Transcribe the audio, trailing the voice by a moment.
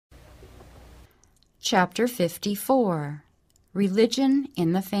Chapter 54. Religion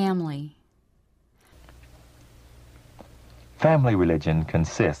in the Family. Family religion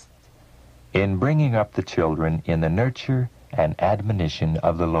consists in bringing up the children in the nurture and admonition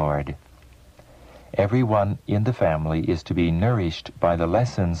of the Lord. Everyone in the family is to be nourished by the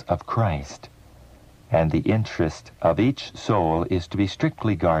lessons of Christ, and the interest of each soul is to be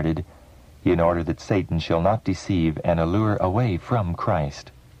strictly guarded in order that Satan shall not deceive and allure away from Christ.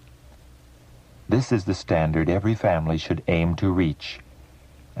 This is the standard every family should aim to reach,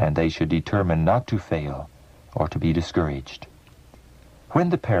 and they should determine not to fail or to be discouraged. When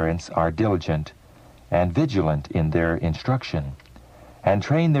the parents are diligent and vigilant in their instruction, and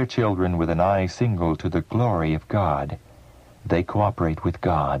train their children with an eye single to the glory of God, they cooperate with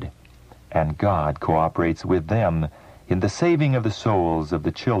God, and God cooperates with them in the saving of the souls of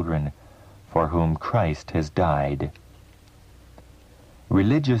the children for whom Christ has died.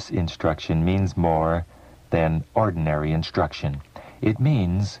 Religious instruction means more than ordinary instruction. It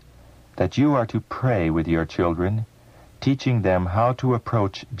means that you are to pray with your children, teaching them how to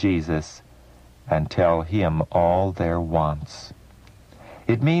approach Jesus and tell Him all their wants.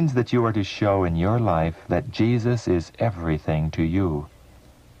 It means that you are to show in your life that Jesus is everything to you,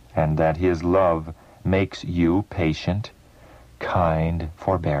 and that His love makes you patient, kind,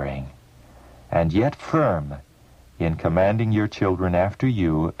 forbearing, and yet firm in commanding your children after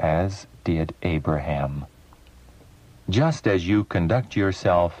you, as did Abraham. Just as you conduct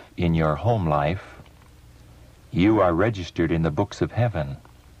yourself in your home life, you are registered in the books of heaven.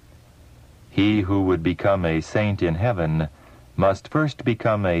 He who would become a saint in heaven must first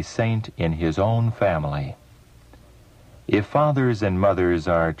become a saint in his own family. If fathers and mothers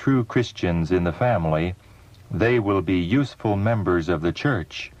are true Christians in the family, they will be useful members of the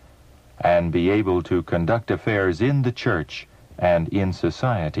church and be able to conduct affairs in the church and in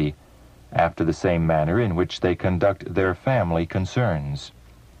society after the same manner in which they conduct their family concerns.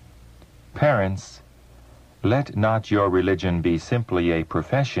 Parents, let not your religion be simply a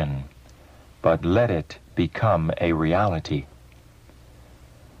profession, but let it become a reality.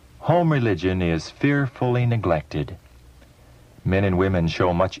 Home religion is fearfully neglected. Men and women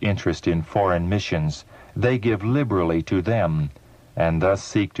show much interest in foreign missions. They give liberally to them, and thus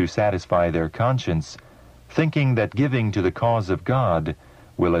seek to satisfy their conscience, thinking that giving to the cause of God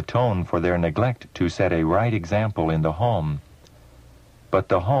will atone for their neglect to set a right example in the home. But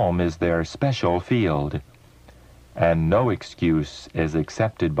the home is their special field, and no excuse is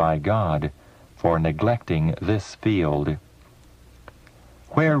accepted by God for neglecting this field.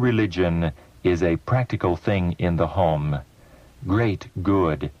 Where religion is a practical thing in the home, great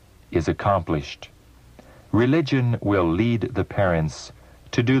good is accomplished. Religion will lead the parents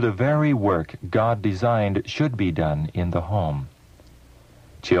to do the very work God designed should be done in the home.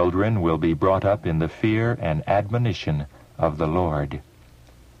 Children will be brought up in the fear and admonition of the Lord.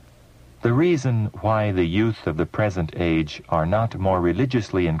 The reason why the youth of the present age are not more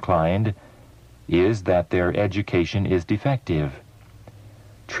religiously inclined is that their education is defective.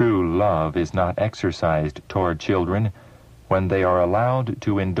 True love is not exercised toward children when they are allowed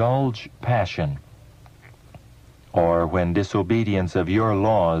to indulge passion, or when disobedience of your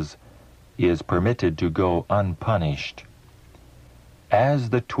laws is permitted to go unpunished. As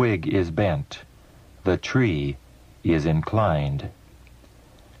the twig is bent, the tree is inclined.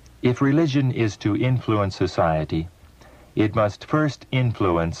 If religion is to influence society, it must first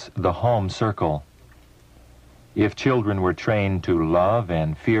influence the home circle. If children were trained to love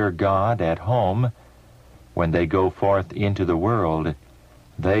and fear God at home, when they go forth into the world,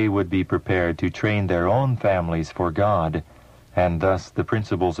 they would be prepared to train their own families for God, and thus the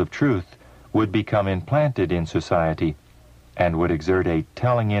principles of truth would become implanted in society and would exert a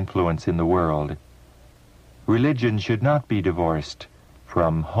telling influence in the world. Religion should not be divorced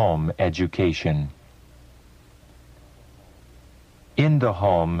from home education. In the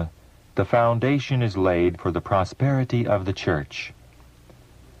home, the foundation is laid for the prosperity of the church.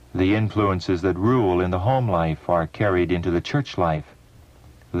 The influences that rule in the home life are carried into the church life.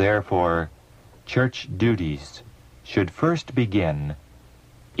 Therefore, church duties should first begin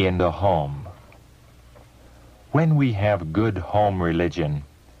in the home. When we have good home religion,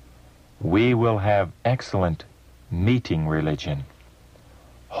 we will have excellent meeting religion.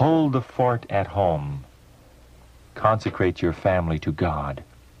 Hold the fort at home. Consecrate your family to God,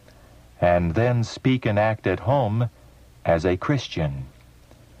 and then speak and act at home as a Christian.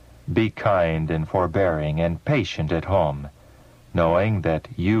 Be kind and forbearing and patient at home, knowing that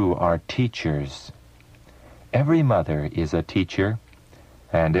you are teachers. Every mother is a teacher,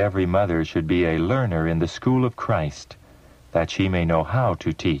 and every mother should be a learner in the school of Christ, that she may know how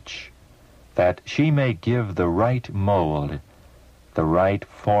to teach. that she may give the right mold, the right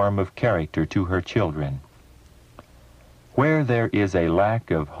form of character to her children. Where there is a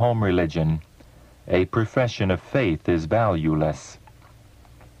lack of home religion, a profession of faith is valueless.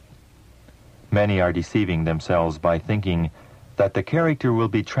 Many are deceiving themselves by thinking that the character will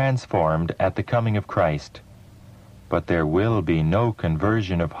be transformed at the coming of Christ, but there will be no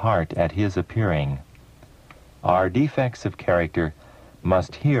conversion of heart at his appearing. Our defects of character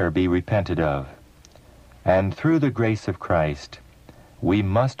must here be repented of, and through the grace of Christ, we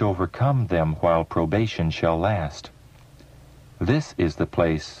must overcome them while probation shall last. This is the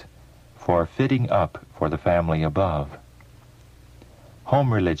place for fitting up for the family above.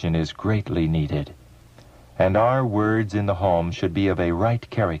 Home religion is greatly needed, and our words in the home should be of a right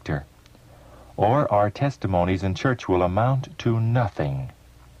character, or our testimonies in church will amount to nothing.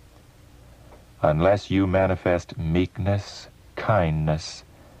 Unless you manifest meekness, kindness,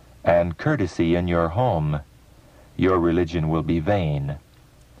 and courtesy in your home, your religion will be vain.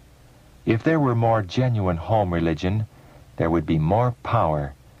 If there were more genuine home religion, there would be more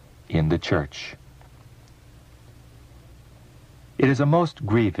power in the church. It is a most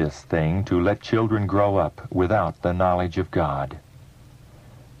grievous thing to let children grow up without the knowledge of God.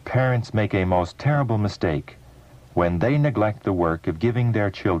 Parents make a most terrible mistake when they neglect the work of giving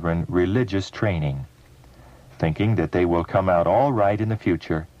their children religious training, thinking that they will come out all right in the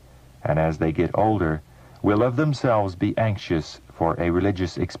future, and as they get older, will of themselves be anxious for a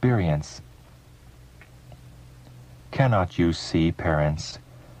religious experience. Cannot you see, parents,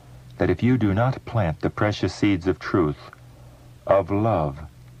 that if you do not plant the precious seeds of truth, of love,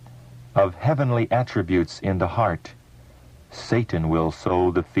 of heavenly attributes in the heart, Satan will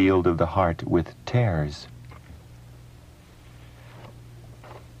sow the field of the heart with tares?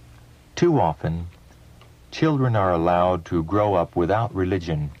 Too often, children are allowed to grow up without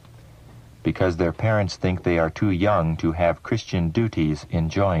religion because their parents think they are too young to have Christian duties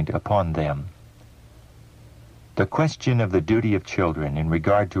enjoined upon them. The question of the duty of children in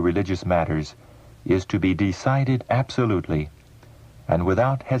regard to religious matters is to be decided absolutely and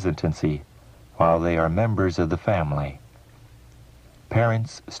without hesitancy while they are members of the family.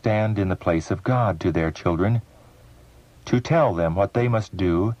 Parents stand in the place of God to their children to tell them what they must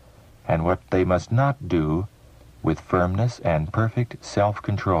do and what they must not do with firmness and perfect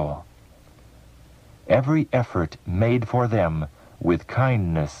self-control. Every effort made for them with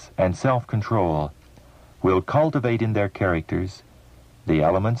kindness and self-control will cultivate in their characters the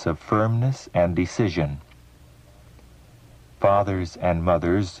elements of firmness and decision. Fathers and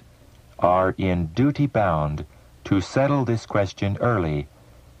mothers are in duty bound to settle this question early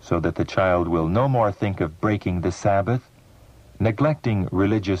so that the child will no more think of breaking the Sabbath, neglecting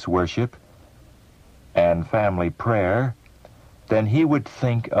religious worship and family prayer, than he would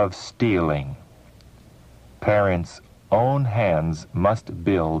think of stealing. Parents' own hands must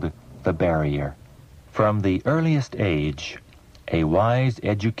build the barrier. From the earliest age, a wise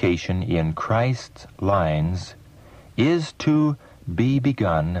education in Christ's lines is to be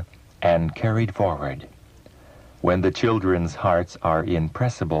begun and carried forward. When the children's hearts are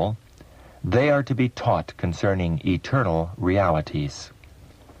impressible, they are to be taught concerning eternal realities.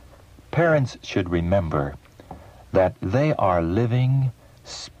 Parents should remember that they are living,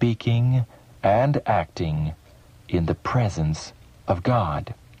 speaking, and acting in the presence of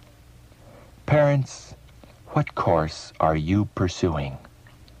God. Parents, what course are you pursuing?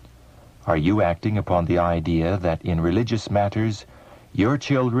 Are you acting upon the idea that in religious matters your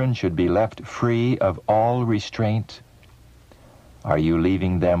children should be left free of all restraint? Are you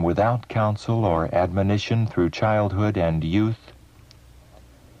leaving them without counsel or admonition through childhood and youth?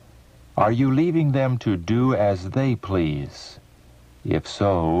 Are you leaving them to do as they please? If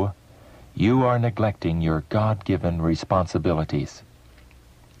so, you are neglecting your God-given responsibilities.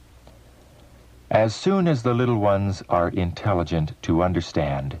 As soon as the little ones are intelligent to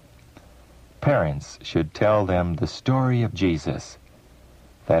understand, parents should tell them the story of Jesus,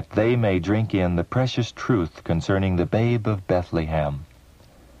 that they may drink in the precious truth concerning the babe of Bethlehem.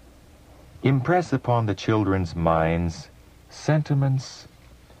 Impress upon the children's minds sentiments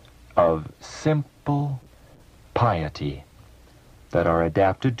of simple piety that are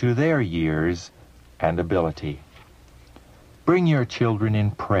adapted to their years and ability. Bring your children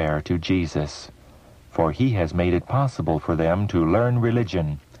in prayer to Jesus, for he has made it possible for them to learn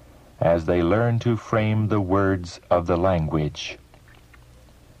religion as they learn to frame the words of the language.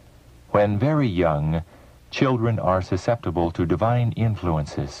 When very young, children are susceptible to divine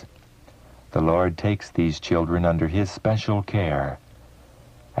influences. The Lord takes these children under his special care,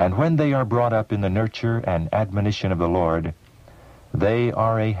 and when they are brought up in the nurture and admonition of the Lord, they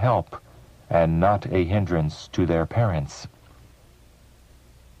are a help and not a hindrance to their parents.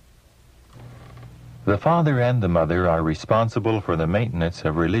 The father and the mother are responsible for the maintenance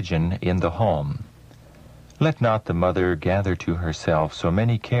of religion in the home. Let not the mother gather to herself so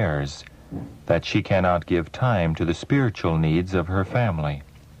many cares that she cannot give time to the spiritual needs of her family.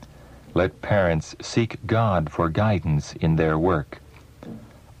 Let parents seek God for guidance in their work.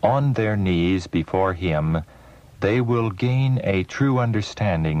 On their knees before Him, they will gain a true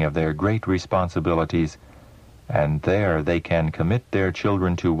understanding of their great responsibilities, and there they can commit their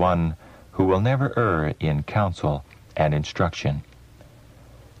children to One who will never err in counsel and instruction.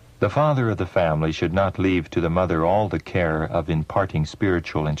 The father of the family should not leave to the mother all the care of imparting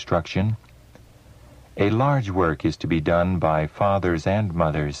spiritual instruction. A large work is to be done by fathers and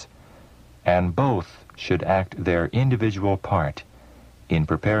mothers, and both should act their individual part in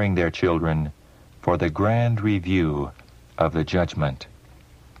preparing their children for the grand review of the judgment.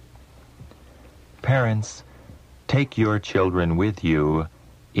 Parents, take your children with you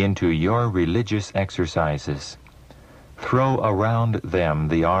into your religious exercises. Throw around them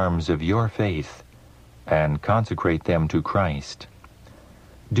the arms of your faith and consecrate them to Christ.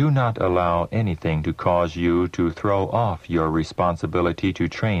 Do not allow anything to cause you to throw off your responsibility to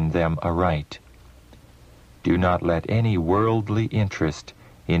train them aright. Do not let any worldly interest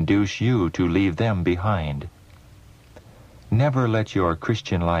induce you to leave them behind. Never let your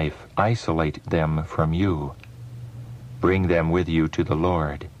Christian life isolate them from you. Bring them with you to the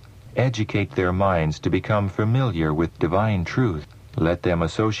Lord. Educate their minds to become familiar with divine truth. Let them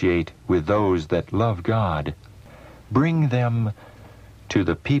associate with those that love God. Bring them to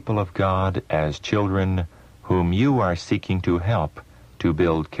the people of God as children whom you are seeking to help to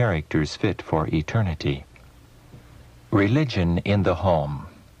build characters fit for eternity. Religion in the home.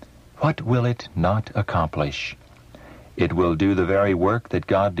 What will it not accomplish? It will do the very work that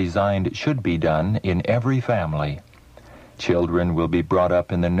God designed should be done in every family. Children will be brought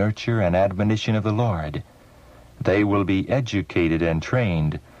up in the nurture and admonition of the Lord. They will be educated and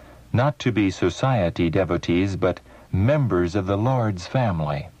trained, not to be society devotees, but members of the Lord's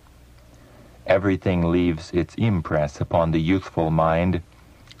family. Everything leaves its impress upon the youthful mind.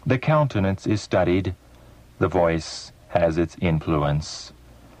 The countenance is studied, the voice has its influence,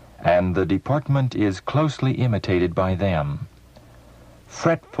 and the deportment is closely imitated by them.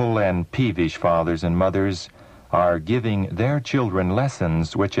 Fretful and peevish fathers and mothers are giving their children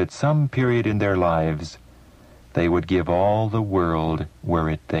lessons which at some period in their lives they would give all the world were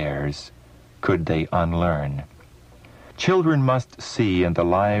it theirs, could they unlearn. Children must see in the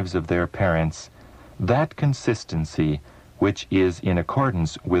lives of their parents that consistency which is in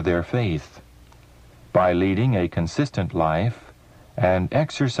accordance with their faith. By leading a consistent life and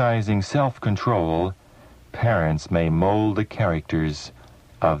exercising self-control, parents may mold the characters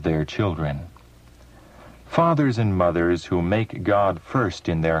of their children. Fathers and mothers who make God first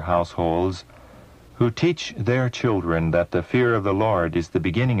in their households, who teach their children that the fear of the Lord is the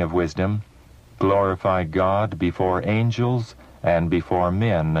beginning of wisdom, glorify God before angels and before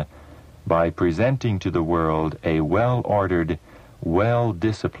men by presenting to the world a well-ordered,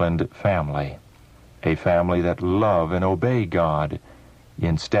 well-disciplined family, a family that love and obey God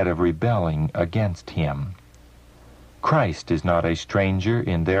instead of rebelling against Him. Christ is not a stranger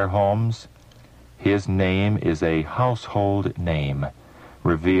in their homes. His name is a household name,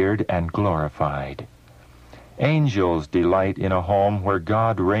 revered and glorified. Angels delight in a home where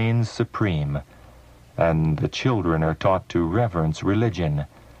God reigns supreme, and the children are taught to reverence religion,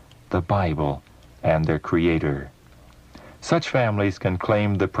 the Bible, and their Creator. Such families can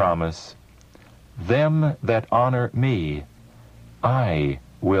claim the promise, "Them that honor me, I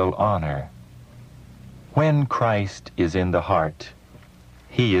will honor." When Christ is in the heart,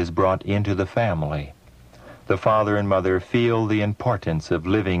 He is brought into the family. The father and mother feel the importance of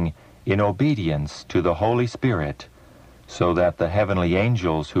living in obedience to the Holy Spirit, so that the heavenly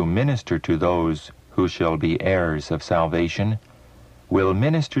angels who minister to those who shall be heirs of salvation will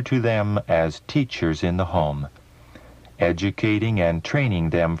minister to them as teachers in the home, educating and training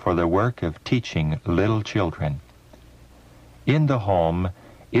them for the work of teaching little children. In the home,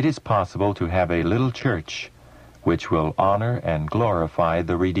 it is possible to have a little church which will honor and glorify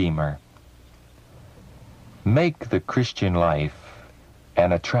the Redeemer. Make the Christian life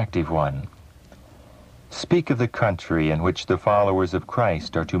an attractive one. Speak of the country in which the followers of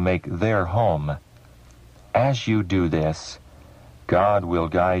Christ are to make their home. As you do this, God will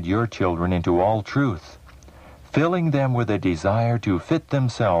guide your children into all truth, filling them with a desire to fit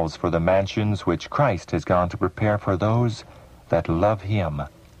themselves for the mansions which Christ has gone to prepare for those that love Him.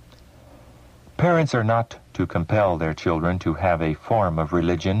 Parents are not to compel their children to have a form of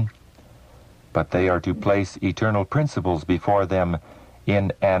religion. but they are to place eternal principles before them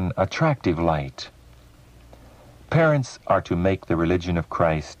in an attractive light. Parents are to make the religion of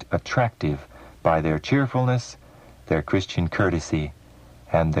Christ attractive by their cheerfulness, their Christian courtesy,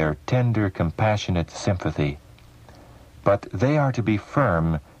 and their tender, compassionate sympathy. But they are to be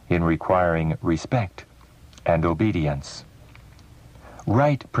firm in requiring respect and obedience.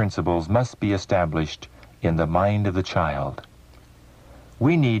 Right principles must be established in the mind of the child.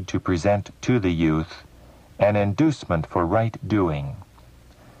 We need to present to the youth an inducement for right doing.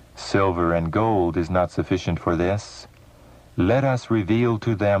 Silver and gold is not sufficient for this. Let us reveal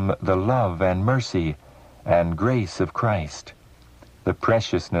to them the love and mercy and grace of Christ, the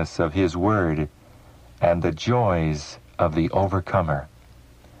preciousness of His Word, and the joys of the overcomer.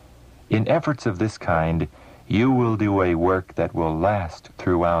 In efforts of this kind, you will do a work that will last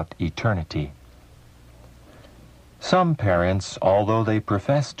throughout eternity. Some parents, although they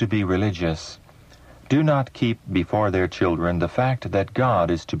profess to be religious, do not keep before their children the fact that God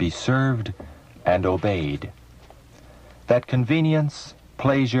is to be served and obeyed, that convenience,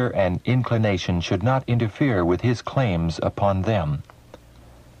 pleasure, and inclination should not interfere with His claims upon them.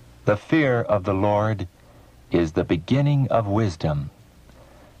 The fear of the Lord is the beginning of wisdom.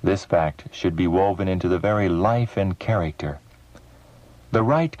 This fact should be woven into the very life and character. The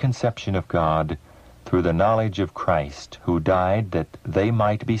right conception of God through the knowledge of Christ, who died that they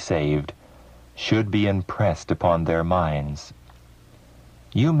might be saved, should be impressed upon their minds.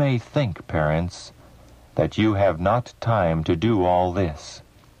 You may think, parents, that you have not time to do all this,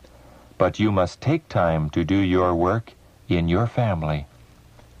 but you must take time to do your work in your family,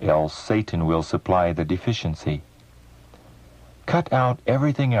 else Satan will supply the deficiency. Cut out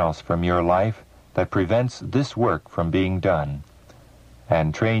everything else from your life that prevents this work from being done,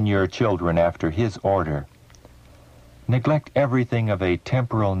 and train your children after His order. Neglect everything of a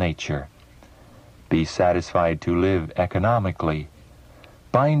temporal nature. Be satisfied to live economically.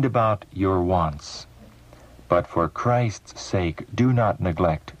 Bind about your wants. But for Christ's sake, do not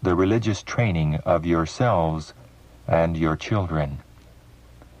neglect the religious training of yourselves and your children.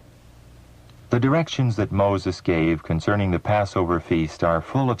 The directions that Moses gave concerning the Passover feast are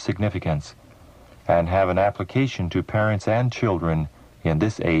full of significance and have an application to parents and children in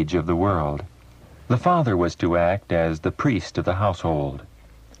this age of the world. The father was to act as the priest of the household,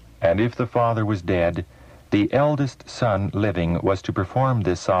 and if the father was dead, the eldest son living was to perform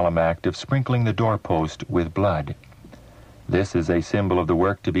this solemn act of sprinkling the doorpost with blood. This is a symbol of the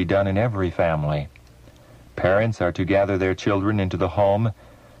work to be done in every family. Parents are to gather their children into the home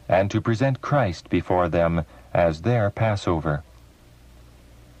and to present Christ before them as their Passover.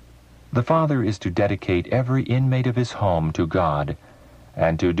 The father is to dedicate every inmate of his home to God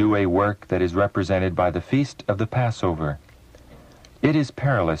and to do a work that is represented by the feast of the Passover. It is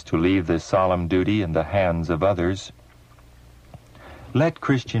perilous to leave this solemn duty in the hands of others. Let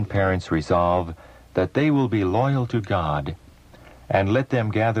Christian parents resolve that they will be loyal to God, and let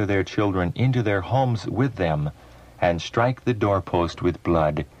them gather their children into their homes with them and strike the doorpost with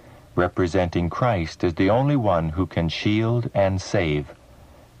blood, representing Christ as the only one who can shield and save,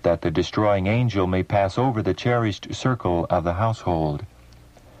 that the destroying angel may pass over the cherished circle of the household.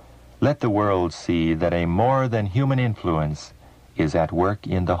 Let the world see that a more than human influence is at work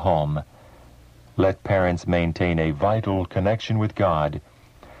in the home. Let parents maintain a vital connection with God,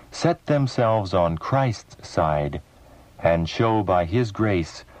 set themselves on Christ's side, and show by His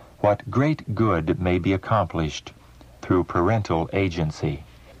grace what great good may be accomplished through parental agency.